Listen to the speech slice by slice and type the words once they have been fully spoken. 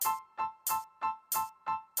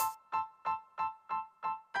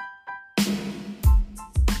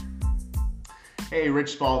Hey,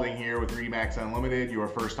 Rich Spalding here with RE/MAX Unlimited, your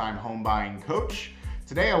first-time home buying coach.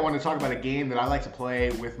 Today I want to talk about a game that I like to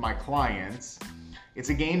play with my clients. It's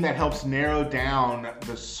a game that helps narrow down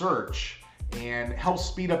the search and helps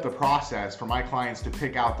speed up the process for my clients to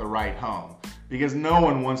pick out the right home, because no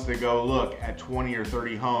one wants to go look at 20 or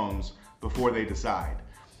 30 homes before they decide.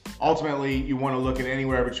 Ultimately, you want to look at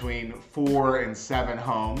anywhere between 4 and 7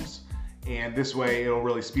 homes, and this way it'll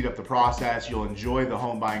really speed up the process. You'll enjoy the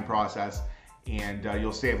home buying process, and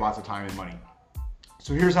you'll save lots of time and money.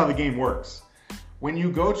 So here's how the game works. When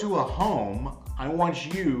you go to a home, I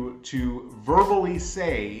want you to verbally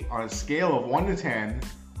say, on a scale of 1 to 10,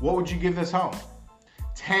 what would you give this home?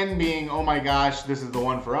 10 being, oh my gosh, this is the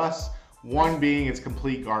one for us. 1 being it's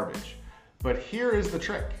complete garbage. But here is the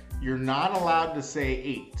trick. You're not allowed to say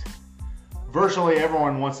 8. Virtually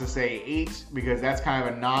everyone wants to say 8 because that's kind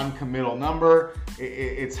of a non-committal number.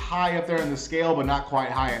 It's high up there in the scale, but not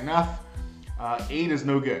quite high enough. 8 is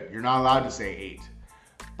no good. You're not allowed to say 8.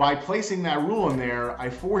 By placing that rule in there, I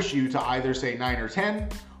force you to either say 9 or 10,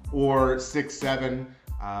 or 6, 7,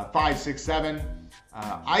 5, 6, 7.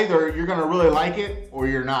 Either you're going to really like it or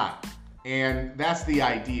you're not. And that's the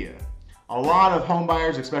idea. A lot of home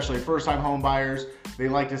buyers, especially first-time home buyers, they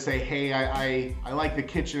like to say, hey, I like the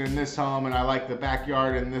kitchen in this home, and I like the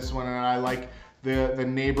backyard in this one, and I like the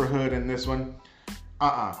neighborhood in this one.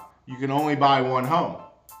 You can only buy one home.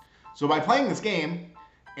 So by playing this game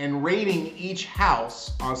and rating each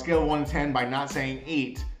house on a scale of 1 to 10 by not saying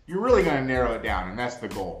 8, you're really going to narrow it down, and that's the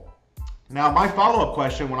goal. Now, my follow-up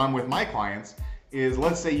question when I'm with my clients is,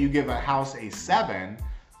 let's say you give a house a 7,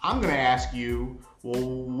 I'm going to ask you, well,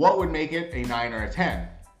 what would make it a 9 or a 10?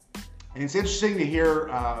 And it's interesting to hear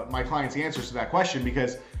my clients' answers to that question,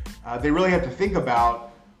 because they really have to think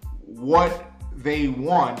about what they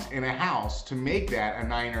want in a house to make that a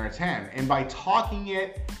 9 or a 10. And by talking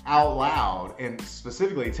it out loud and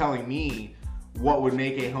specifically telling me what would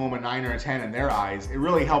make a home a 9 or a 10 in their eyes, it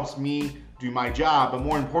really helps me do my job. But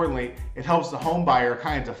more importantly, it helps the home buyer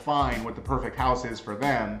kind of define what the perfect house is for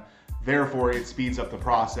them. Therefore, it speeds up the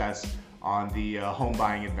process on the home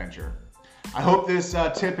buying adventure. I hope this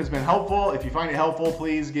tip has been helpful. If you find it helpful,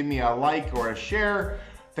 please give me a like or a share.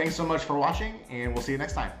 Thanks so much for watching, and we'll see you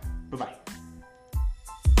next time. Bye-bye.